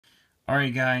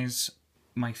Alright guys,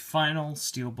 my final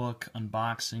Steelbook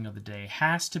unboxing of the day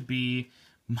has to be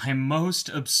my most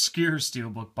obscure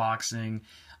Steelbook boxing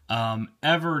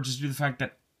ever, just due to the fact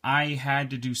that I had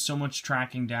to do so much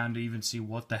tracking down to even see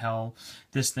what the hell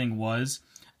this thing was.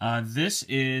 This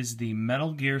is the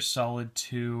Metal Gear Solid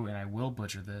 2, and I will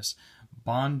butcher this,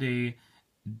 Bande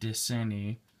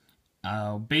Dessinee.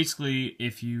 Basically,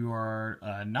 if you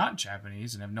are not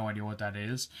Japanese and have no idea what that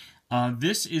is,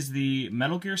 this is the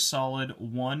Metal Gear Solid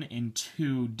 1 and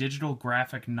 2 digital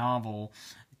graphic novel.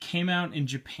 It came out in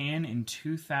Japan in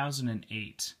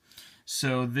 2008.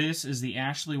 So this is the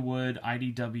Ashley Wood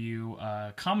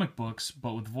IDW comic books,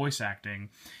 but with voice acting.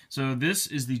 So this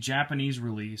is the Japanese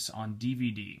release on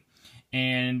DVD.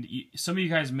 And some of you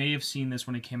guys may have seen this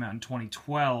when it came out in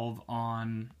 2012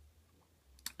 on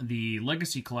the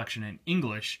Legacy Collection in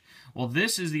English. Well,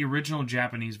 this is the original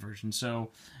Japanese version.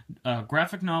 So,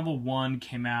 graphic novel 1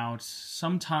 came out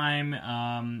sometime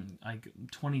like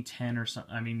 2010 or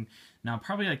something. I mean, now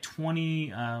probably like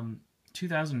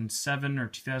 2007 or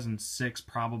 2006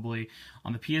 probably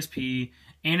on the PSP.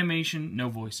 Animation, no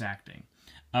voice acting.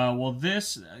 Well,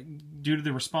 this, due to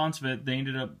the response of it, they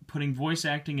ended up putting voice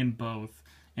acting in both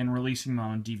and releasing them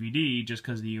on DVD, just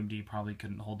because the UMD probably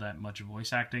couldn't hold that much of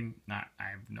voice acting. I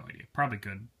have no idea. Probably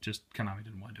could, just Konami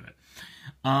didn't want to do it.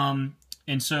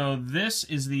 And so this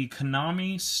is the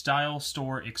Konami Style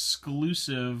Store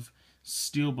exclusive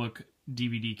Steelbook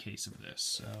DVD case of this.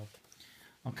 So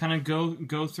I'll kind of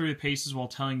go through the paces while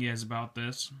telling you guys about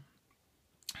this.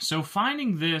 So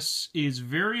finding this is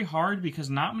very hard because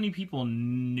not many people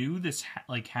knew this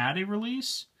had a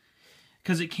release,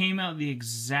 because it came out the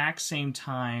exact same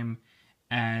time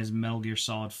as Metal Gear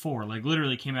Solid 4. Like,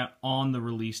 literally came out on the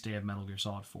release day of Metal Gear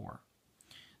Solid 4.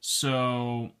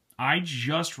 So, I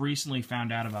just recently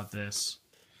found out about this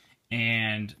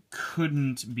and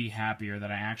couldn't be happier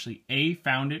that I actually, A,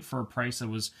 found it for a price that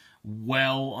was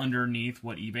well underneath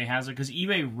what eBay has it, because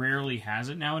eBay rarely has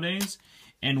it nowadays,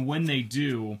 and when they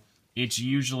do, it's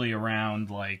usually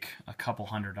around, like, a couple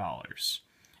 $100.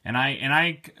 And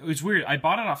it was weird. I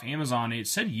bought it off Amazon. It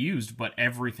said used, but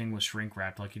everything was shrink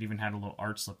wrapped. Like, it even had a little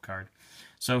art slip card.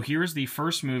 So here's the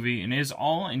first movie, and it is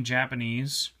all in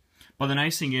Japanese. But the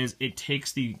nice thing is,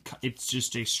 it's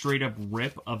just a straight up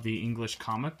rip of the English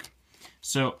comic.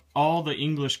 So all the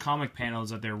English comic panels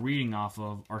that they're reading off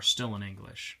of are still in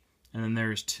English. And then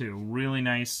there's two. Really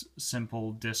nice,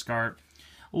 simple disc art.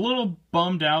 A little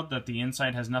bummed out that the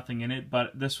inside has nothing in it,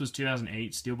 but this was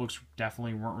 2008. Steelbooks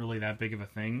definitely weren't really that big of a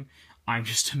thing. I'm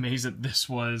just amazed that this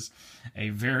was a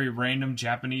very random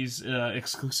Japanese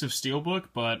exclusive Steelbook,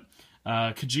 but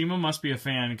Kojima must be a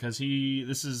fan, because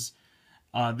this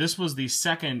was the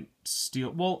second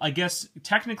Steel... Well, I guess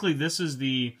technically this was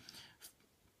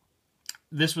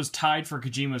tied for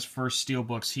Kojima's first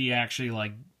Steelbooks. He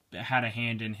actually had a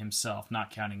hand in himself,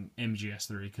 not counting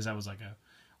MGS3, because that was like a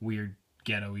weird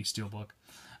ghetto-y Steelbook.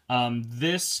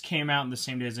 This came out in the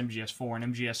same day as MGS4,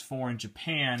 and MGS4 in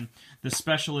Japan, the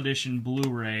special edition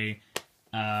Blu-ray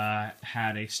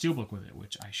had a Steelbook with it,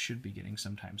 which I should be getting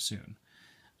sometime soon.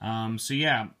 So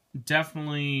yeah,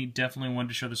 definitely wanted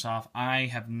to show this off. I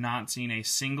have not seen a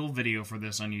single video for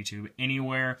this on YouTube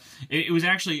anywhere. It was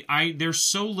actually, there's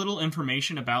so little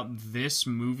information about this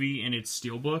movie and its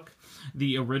Steelbook,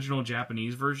 the original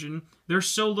Japanese version. There's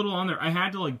so little on there. I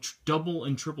had to double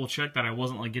and triple check that I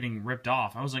wasn't getting ripped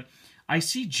off. I was like, I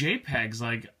see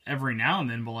JPEGs every now and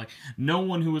then, but no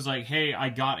one who was like, hey, I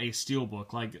got a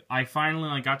Steelbook. I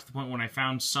finally got to the point when I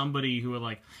found somebody who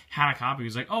had had a copy. He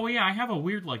was like, oh yeah, I have a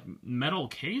weird metal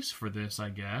case for this, I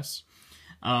guess.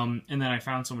 And then I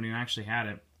found somebody who actually had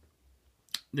it.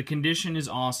 The condition is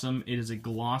awesome. It is a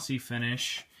glossy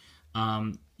finish.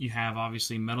 You have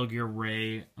obviously Metal Gear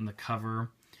Ray on the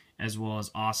cover, as well as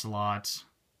Ocelot,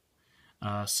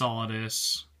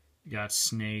 Solidus. You got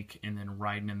Snake, and then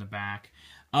Raiden in the back.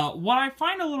 What I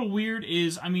find a little weird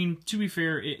is, I mean, to be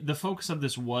fair, the focus of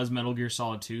this was Metal Gear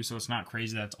Solid 2, so it's not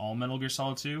crazy that it's all Metal Gear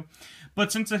Solid 2.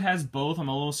 But since it has both, I'm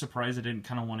a little surprised I didn't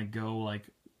kind of want to go,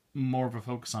 more of a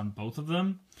focus on both of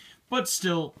them. But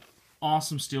still,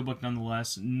 awesome Steelbook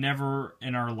nonetheless. Never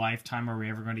in our lifetime are we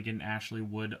ever going to get an Ashley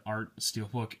Wood art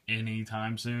Steelbook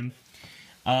anytime soon.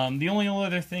 The only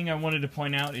other thing I wanted to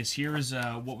point out is here's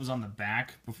what was on the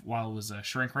back while it was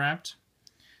shrink wrapped.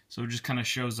 So it just kind of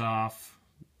shows off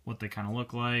what they kind of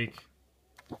look like,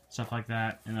 stuff like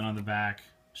that. And then on the back,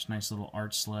 just a nice little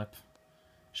art slip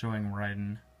showing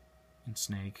Raiden and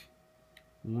Snake.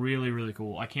 Really, really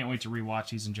cool. I can't wait to rewatch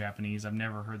these in Japanese. I've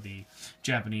never heard the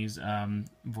Japanese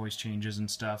voice changes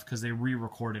and stuff because they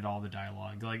re-recorded all the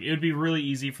dialogue. Like, it would be really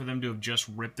easy for them to have just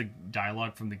ripped the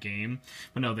dialogue from the game,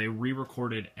 but no, they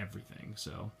re-recorded everything.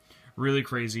 So, really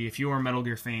crazy. If you are a Metal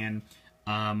Gear fan,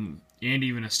 and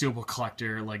even a Steelbook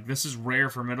collector, like, this is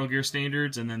rare for Metal Gear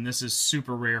standards, and then this is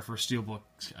super rare for Steelbook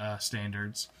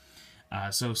standards.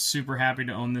 So, super happy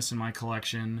to own this in my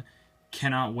collection.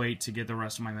 Cannot wait to get the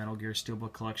rest of my Metal Gear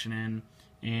Steelbook collection in.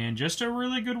 And just a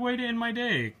really good way to end my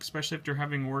day, especially after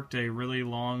having worked a really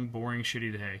long, boring,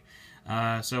 shitty day.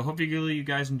 So hopefully you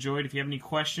guys enjoyed. If you have any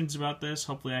questions about this,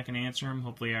 hopefully I can answer them.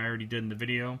 Hopefully I already did in the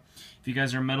video. If you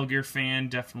guys are a Metal Gear fan,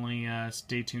 definitely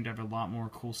stay tuned. I have a lot more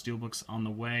cool Steelbooks on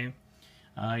the way.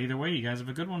 Either way, you guys have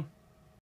a good one.